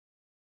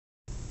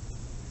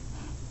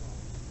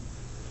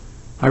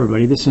Hi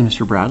everybody, this is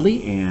Mr.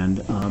 Bradley, and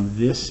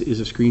this is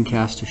a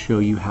screencast to show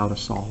you how to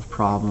solve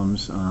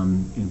problems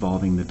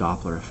involving the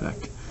Doppler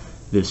effect.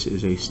 This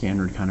is a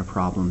standard kind of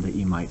problem that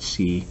you might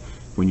see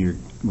when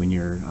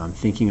you're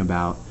thinking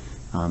about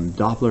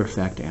Doppler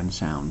effect and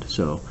sound.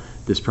 So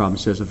this problem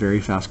says a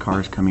very fast car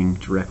is coming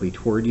directly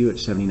toward you at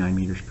 79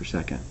 meters per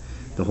second.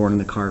 The horn in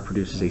the car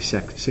produces a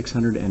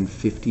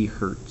 650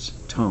 hertz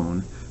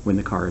tone when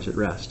the car is at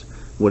rest.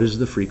 What is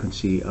the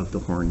frequency of the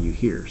horn you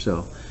hear?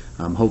 So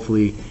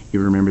hopefully you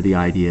remember the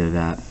idea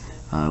that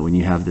when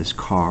you have this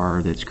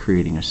car that's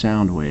creating a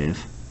sound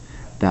wave,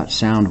 that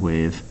sound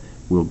wave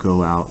will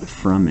go out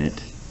from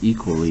it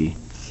equally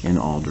in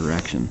all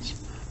directions,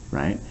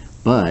 right?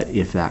 But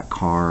if that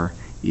car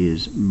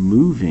is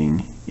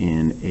moving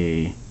in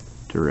a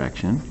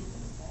direction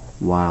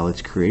while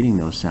it's creating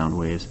those sound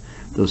waves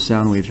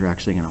are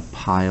actually going to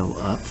pile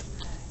up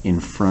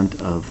in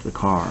front of the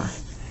car.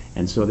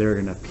 And so they're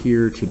going to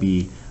appear to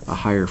be a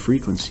higher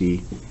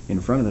frequency in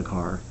front of the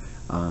car.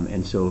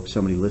 And so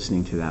somebody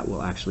listening to that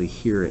will actually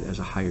hear it as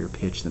a higher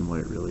pitch than what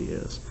it really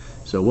is.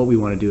 So what we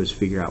want to do is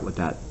figure out what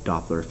that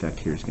Doppler effect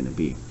here is going to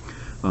be.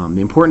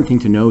 The important thing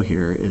to know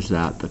here is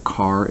that the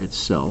car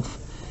itself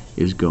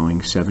is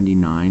going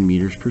 79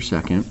 meters per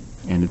second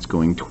and it's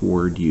going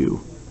toward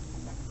you,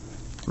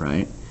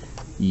 right?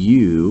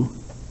 You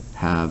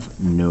have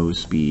no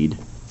speed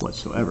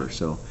whatsoever,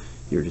 so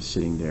you're just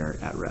sitting there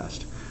at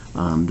rest.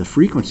 The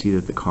frequency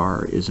that the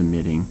car is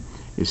emitting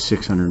is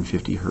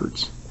 650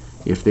 hertz.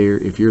 If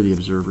you're the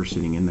observer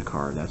sitting in the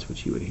car, that's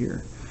what you would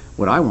hear.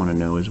 What I want to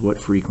know is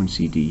what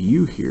frequency do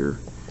you hear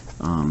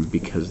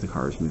because the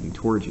car is moving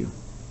towards you.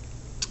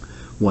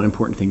 One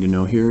important thing to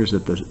know here is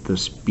that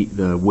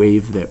the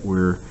wave that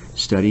we're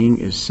studying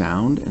is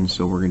sound, and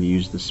so we're going to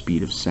use the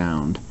speed of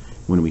sound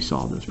when we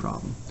solve this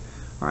problem.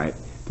 All right.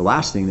 The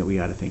last thing that we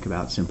got to think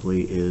about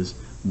simply is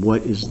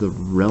what is the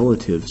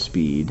relative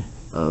speed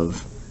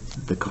of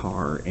the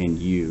car and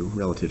you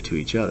relative to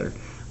each other.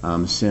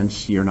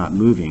 Since you're not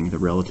moving, the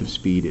relative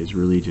speed is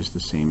really just the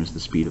same as the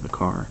speed of the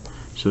car.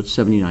 So it's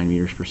 79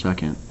 meters per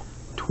second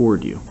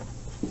toward you.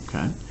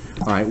 Okay.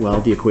 All right.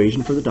 Well, the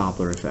equation for the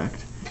Doppler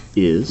effect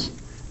is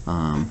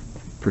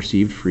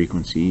perceived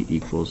frequency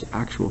equals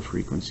actual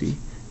frequency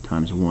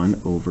times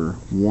 1 over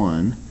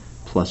 1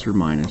 plus or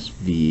minus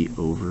V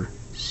over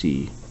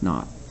C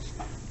naught.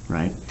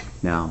 Right?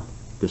 Now,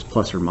 this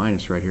plus or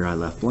minus right here I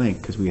left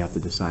blank because we have to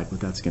decide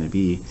what that's going to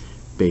be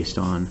based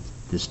on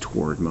this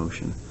toward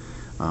motion.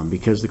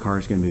 Because the car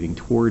is going to be moving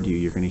toward you,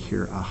 you're going to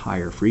hear a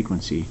higher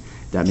frequency.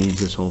 That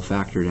means this whole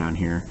factor down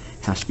here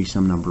has to be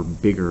some number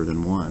bigger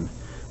than 1.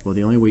 Well,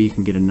 the only way you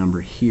can get a number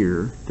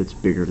here that's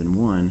bigger than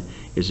 1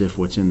 is if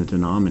what's in the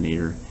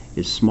denominator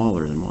is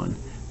smaller than 1.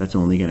 That's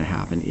only going to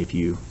happen if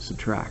you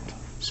subtract.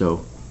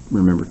 So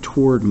remember,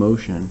 toward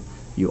motion,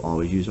 you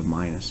always use a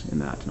minus in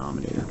that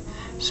denominator.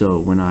 So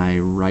when I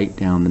write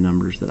down the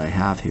numbers that I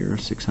have here,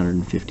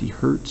 650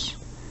 hertz,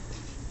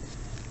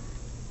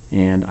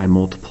 and I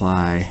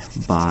multiply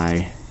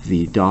by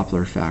the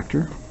Doppler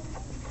factor,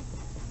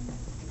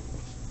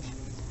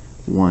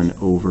 1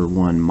 over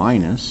 1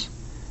 minus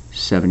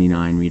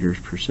 79 meters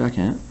per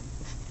second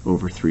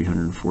over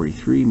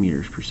 343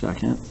 meters per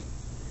second,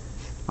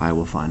 I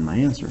will find my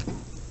answer.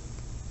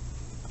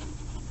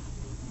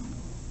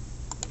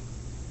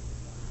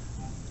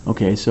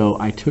 Okay, so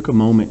I took a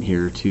moment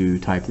here to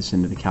type this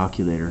into the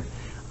calculator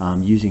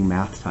using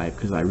math type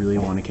because I really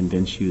want to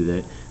convince you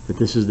that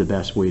this is the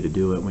best way to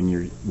do it when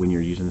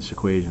you're using this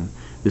equation.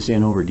 This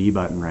N over D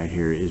button right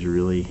here is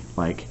really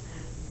like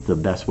the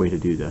best way to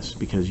do this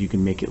because you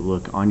can make it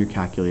look on your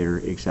calculator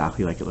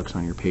exactly like it looks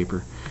on your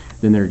paper.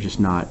 Then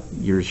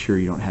you're sure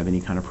you don't have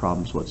any kind of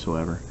problems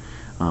whatsoever.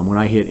 When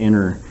I hit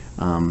enter,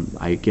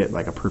 I get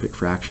like a perfect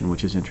fraction,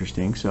 which is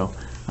interesting. So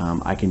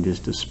I can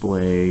just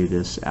display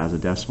this as a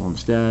decimal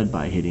instead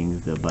by hitting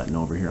the button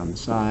over here on the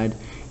side.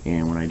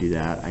 And when I do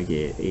that, I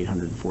get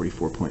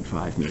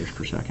 844.5 meters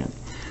per second.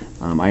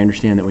 I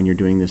understand that when you're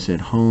doing this at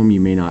home, you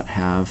may not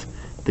have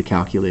the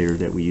calculator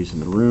that we use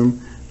in the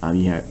room.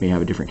 You may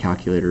have a different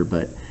calculator,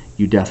 but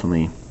you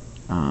definitely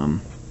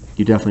want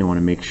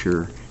to make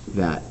sure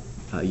that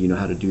you know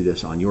how to do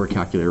this on your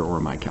calculator or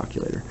my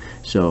calculator.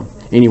 So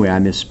anyway, I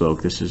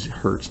misspoke. This is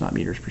hertz, not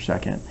meters per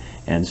second.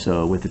 And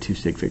so with the two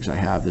sig figs I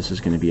have, this is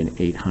going to be an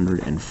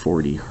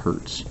 840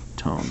 hertz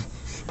tone.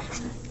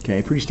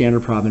 Okay, pretty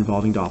standard problem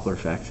involving Doppler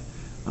effect.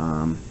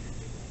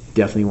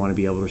 Definitely want to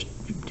be able to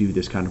do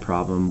this kind of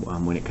problem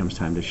when it comes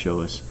time to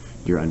show us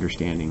your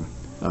understanding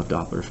of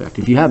Doppler effect.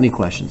 If you have any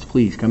questions,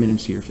 please come in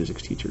and see your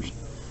physics teachers.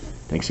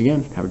 Thanks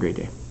again. Have a great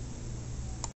day.